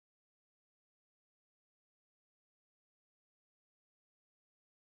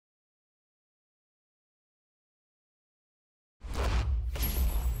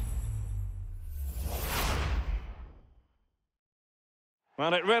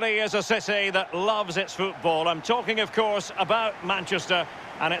Well, it really is a city that loves its football. I'm talking, of course, about Manchester,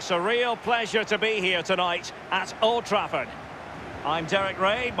 and it's a real pleasure to be here tonight at Old Trafford. I'm Derek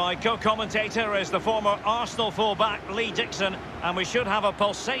Ray, my co-commentator is the former Arsenal fullback Lee Dixon, and we should have a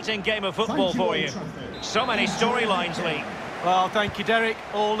pulsating game of football for you. So many storylines, Lee. Well, thank you, Derek.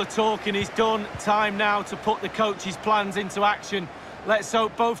 All the talking is done. Time now to put the coach's plans into action. Let's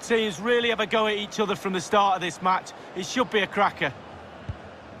hope both teams really have a go at each other from the start of this match. It should be a cracker.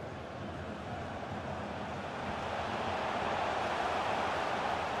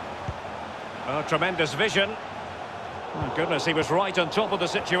 Oh, tremendous vision. Oh, goodness, he was right on top of the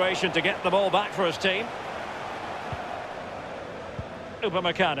situation to get the ball back for his team.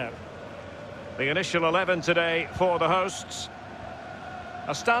 Upamecano. The initial 11 today for the hosts.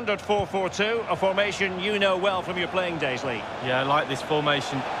 A standard 4-4-2, a formation you know well from your playing days, Lee. Yeah, I like this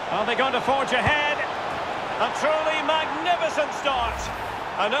formation. Are they going to forge ahead? A truly magnificent start.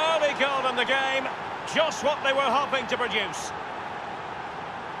 An early goal in the game, just what they were hoping to produce.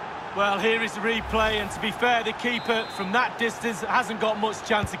 Well, here is the replay, and to be fair, the keeper from that distance hasn't got much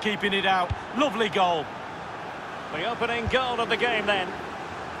chance of keeping it out. Lovely goal. The opening goal of the game then.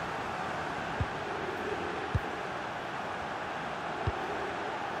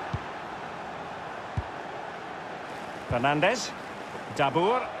 Fernandez.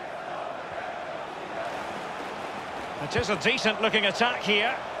 Dabour. It is a decent-looking attack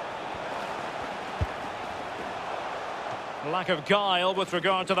here. Lack of guile with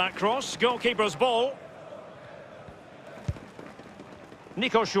regard to that cross. Goalkeeper's ball.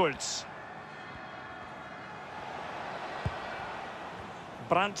 Schulz.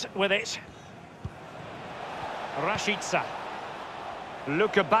 Brandt with it. Rashica.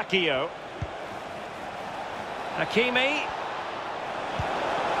 Lukebakio. Hakimi.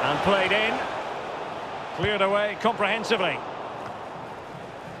 And played in. Cleared away comprehensively.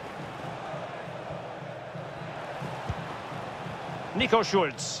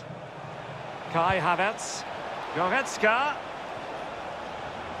 Schulz. Kai Havertz. Goretzka.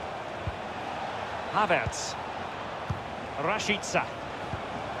 Havertz. Rashica.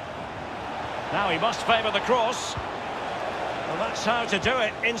 Now he must favour the cross. Well, that's how to do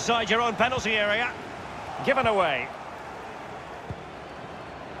it inside your own penalty area. Given away.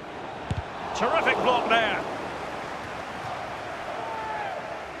 Terrific block there.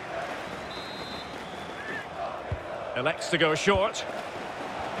 Elects to go short.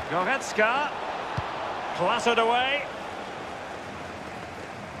 Goretzka. Clattered away.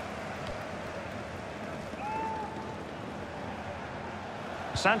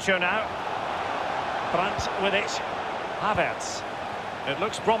 Sancho now. Brandt with it. Havertz. It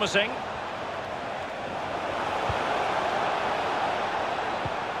looks promising.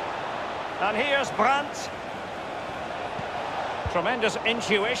 And here's Brandt. Tremendous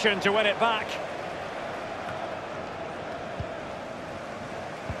intuition to win it back.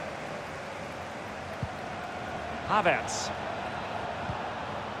 Havertz.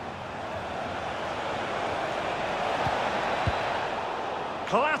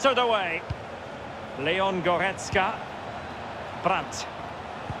 Clattered away. Goretzka. Brandt.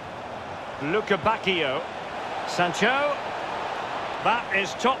 Lukebakio. Sancho. That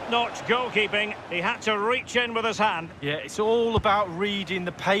is top-notch goalkeeping. He had to reach in with his hand. Yeah, it's all about reading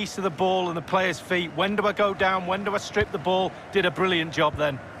the pace of the ball and the player's feet. When do I go down? When do I strip the ball? Did a brilliant job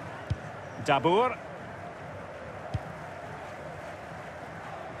then. Dabour.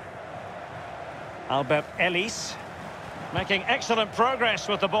 Albert Ellis. Making excellent progress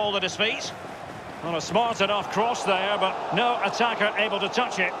with the ball at his feet. Well, a smart enough cross there, but no attacker able to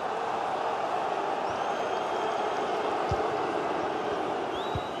touch it.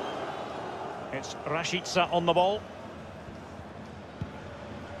 It's Rashica on the ball.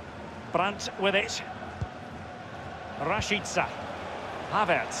 Brandt with it. Rashica.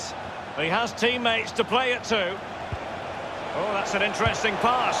 Havertz. He has teammates to play it to. Oh, that's an interesting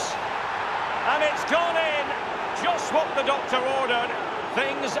pass. And it's gone in. Just what the doctor ordered.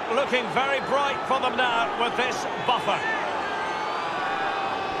 Things looking very bright for them now with this buffer.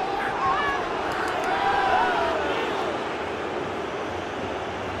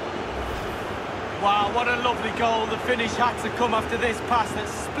 Wow, what a lovely goal. The finish had to come after this pass that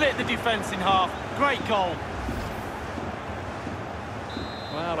split the defence in half. Great goal.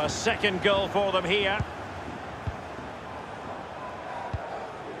 Well, a second goal for them here.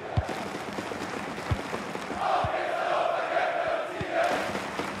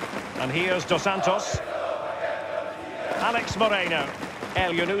 And here's Dos Santos. Alex Moreno.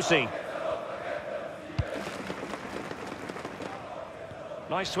 El Yunusi.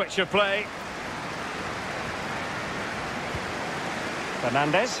 Nice switch of play.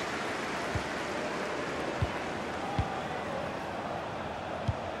 Fernandes.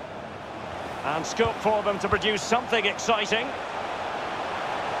 And scope for them to produce something exciting.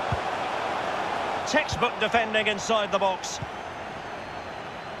 Textbook defending inside the box.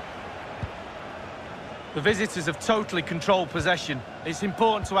 The visitors have totally controlled possession. It's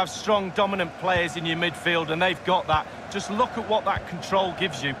important to have strong, dominant players in your midfield, and they've got that. Just look at what that control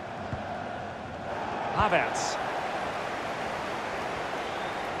gives you. Havertz.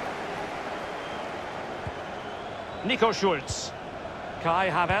 Nico Schulz. Kai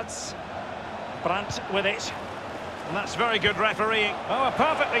Havertz. Brandt with it. And that's very good refereeing. Oh, a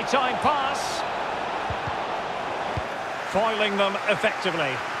perfectly timed pass. Foiling them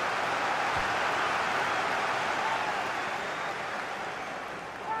effectively.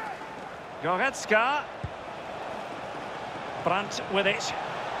 Goretzka. Brandt with it.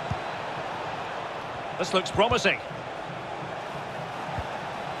 This looks promising.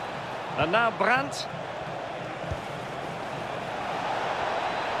 And now Brandt.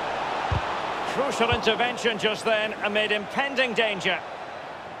 Crucial intervention just then amid impending danger.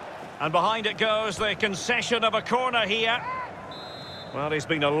 And behind it goes the concession of a corner here. Well, he's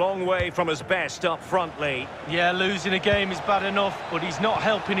been a long way from his best up front, Lee. Yeah, losing a game is bad enough, but he's not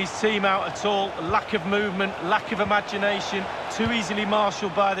helping his team out at all. Lack of movement, lack of imagination, too easily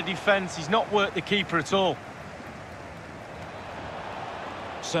marshalled by the defence. He's not worked the keeper at all.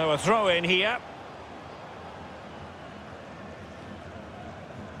 So a throw in here.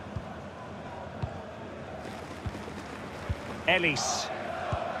 Ellis.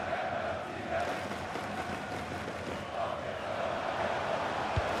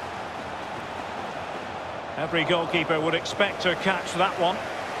 Every goalkeeper would expect to catch that one.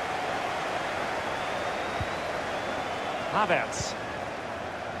 Havertz.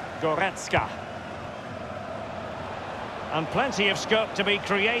 Goretzka. And plenty of scope to be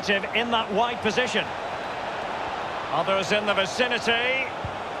creative in that wide position. Others in the vicinity.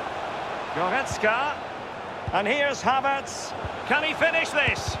 Goretzka. And here's Havertz. Can he finish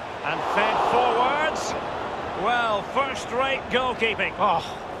this? And fed forwards. Well, first-rate goalkeeping.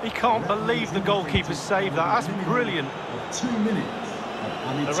 Oh, he can't believe the goalkeeper saved that. That's brilliant. 2 minutes.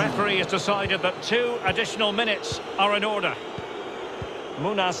 The referee has decided that 2 additional minutes are in order.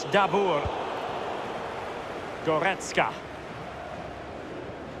 Munas Dabour. Goretzka.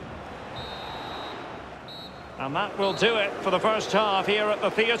 And that will do it for the first half here at the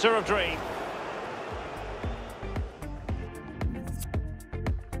Theatre of Dream.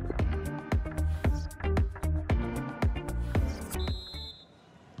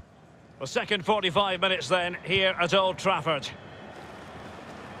 The second 45 minutes then here at Old Trafford.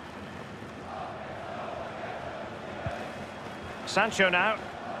 Sancho now.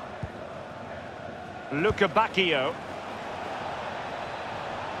 Lukebakio.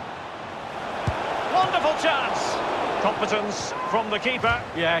 Wonderful chance. Competence from the keeper.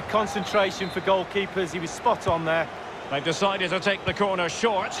 Yeah, concentration for goalkeepers. He was spot on there. They've decided to take the corner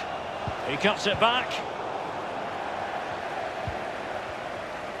short. He cuts it back.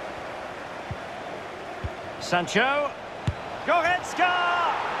 Sancho.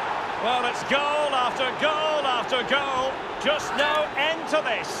 Goretzka! Well, it's goal after goal after goal. Just no end to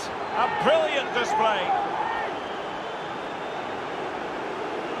this. A brilliant display.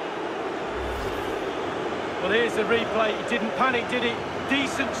 Well, here's the replay. He didn't panic, did he?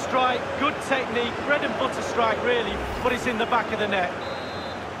 Decent strike, good technique, bread and butter strike, really, but it's in the back of the net.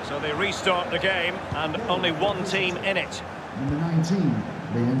 So they restart the game, and only one team in it. Number 19,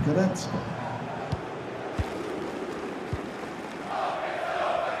 Leon Goretzka.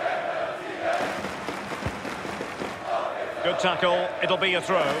 Good tackle, it'll be a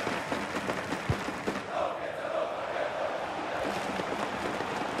throw.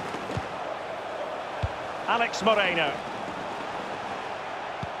 Alex Moreno.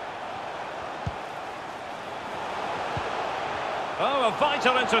 Oh, a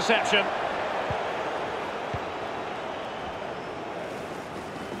vital interception.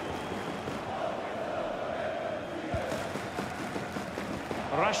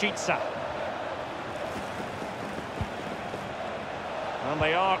 Rashica. And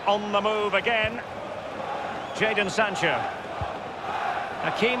they are on the move again. Jadon Sancho.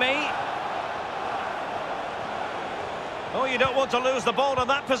 Hakimi. Oh, you don't want to lose the ball in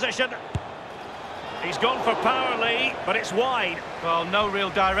that position. He's gone for power, Lee, but it's wide. Well, no real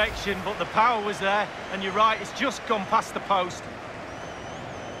direction, but the power was there. And you're right, it's just gone past the post.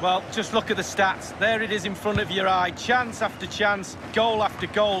 Well, just look at the stats. There it is in front of your eye. Chance after chance, goal after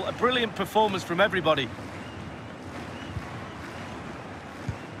goal. A brilliant performance from everybody.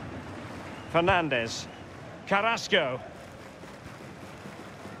 Fernandes. Carrasco.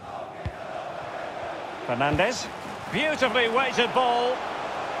 Fernandez. Beautifully weighted ball.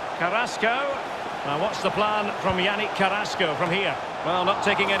 Carrasco. Now what's the plan from Yannick Carrasco from here? Well, not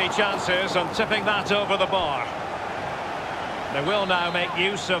taking any chances and tipping that over the bar. They will now make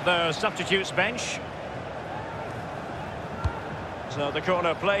use of their substitutes bench. So the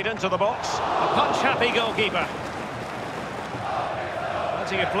corner played into the box. A punch-happy goalkeeper.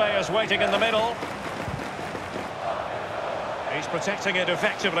 Plenty of players waiting in the middle. He's protecting it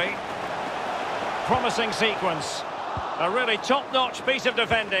effectively. Promising sequence. A really top-notch piece of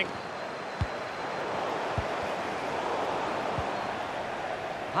defending.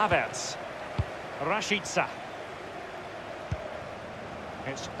 Havertz. Rashica.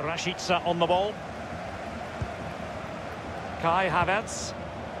 It's Rashica on the ball. Kai Havertz.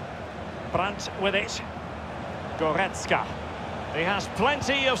 Brandt with it. Goretzka. He has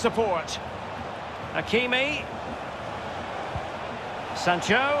plenty of support. Hakimi.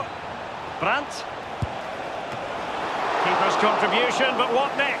 Sancho. Brandt. Keeper's contribution, but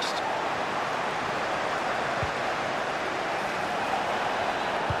what next?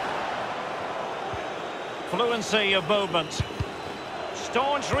 Fluency of movement.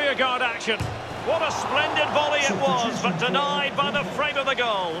 Staunch rearguard action. What a splendid volley it was, but denied by the frame of the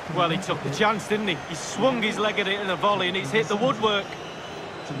goal. Well, he took the chance, didn't he? He swung his leg at it in a volley and it's hit the woodwork.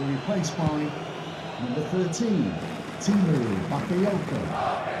 To be replaced by number 13,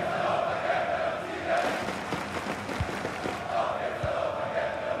 Bakayoko.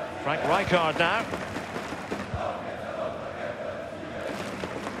 Frank Rijkaard now.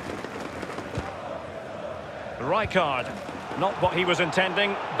 Rijkaard, not what he was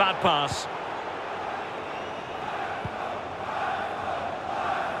intending, bad pass.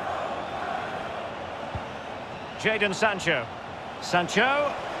 Jadon Sancho.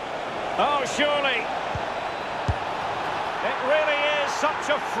 Sancho. Oh, surely. It really is such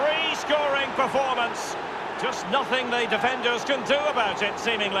a free-scoring performance. Just nothing the defenders can do about it,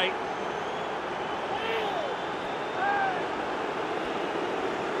 seemingly.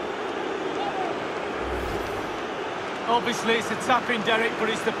 Obviously, it's a tap-in, Derek, but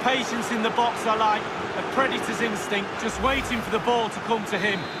it's the patience in the box I like. A predator's instinct, just waiting for the ball to come to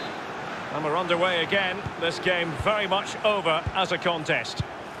him. And we're underway again. This game very much over as a contest.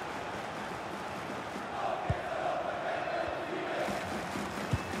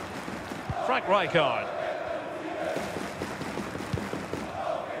 Frank Rijkaard.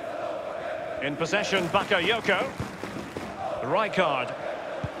 In possession, Bakayoko. Rijkaard.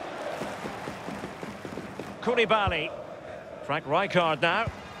 Koulibaly. Frank Rijkaard now.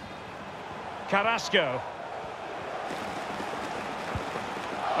 Carrasco.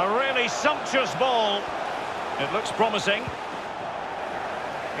 A really sumptuous ball. It looks promising.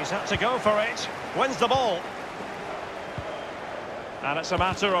 He's had to go for it. Wins the ball. And it's a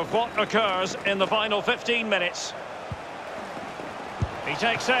matter of what occurs in the final 15 minutes. He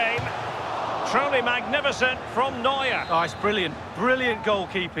takes aim. Truly magnificent from Neuer. Oh, it's brilliant. Brilliant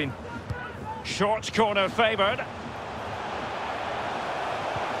goalkeeping. Short corner favoured.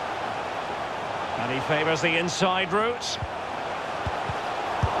 And he favours the inside route.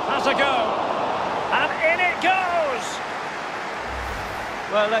 Has a go. And in it goes!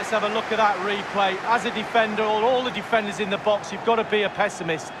 Well, let's have a look at that replay. As a defender, all the defenders in the box, you've got to be a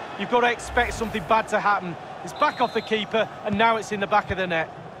pessimist. You've got to expect something bad to happen. It's back off the keeper, and now it's in the back of the net.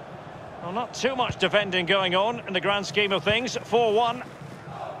 Well, not too much defending going on in the grand scheme of things. 4-1.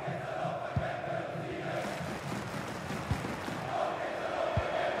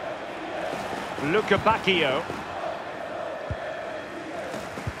 Lukebakio.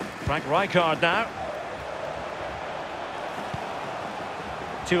 Frank Rijkaard now.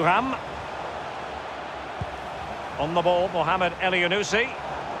 Thuram. On the ball, Mohamed Elyounoussi.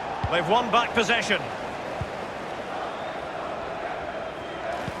 They've won back possession.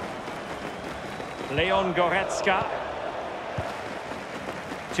 Leon Goretzka.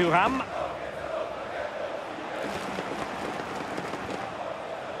 Thuram.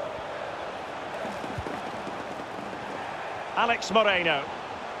 Alex Moreno.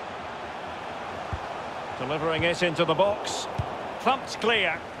 Delivering it into the box. Thumped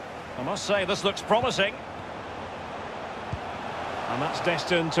clear. I must say this looks promising. And that's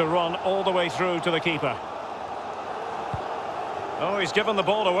destined to run all the way through to the keeper. Oh, he's given the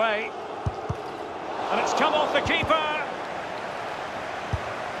ball away. And it's come off the keeper.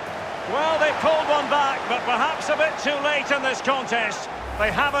 Well, they pulled one back, but perhaps a bit too late in this contest.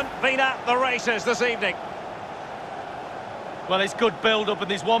 They haven't been at the races this evening. Well, it's good build-up, and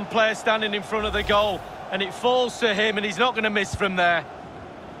there's one player standing in front of the goal, and it falls to him, and he's not going to miss from there.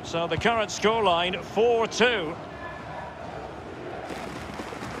 So the current scoreline, 4-2.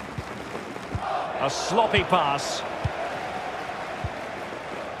 A sloppy pass.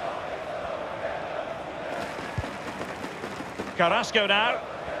 Carrasco now.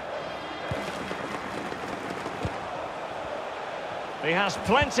 He has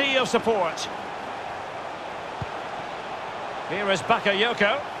plenty of support. Here is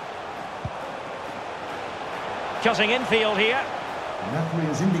Bakayoko. Cutting infield here. The referee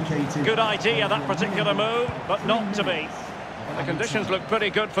has indicated. Good idea, that particular move, but not to be. The conditions look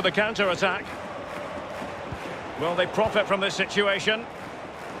pretty good for the counter-attack. Will they profit from this situation?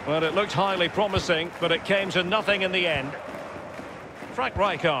 Well, it looked highly promising, but it came to nothing in the end. Frank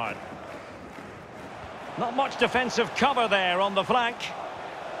Rijkaard. Not much defensive cover there on the flank.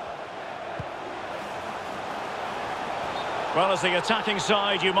 Well, as the attacking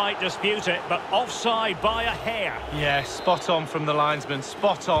side, you might dispute it, but offside by a hair. Yeah, spot on from the linesman.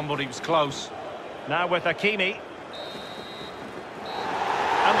 Spot on, but he was close. Now with Hakimi.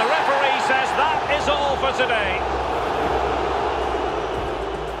 And the referee says that is all for today.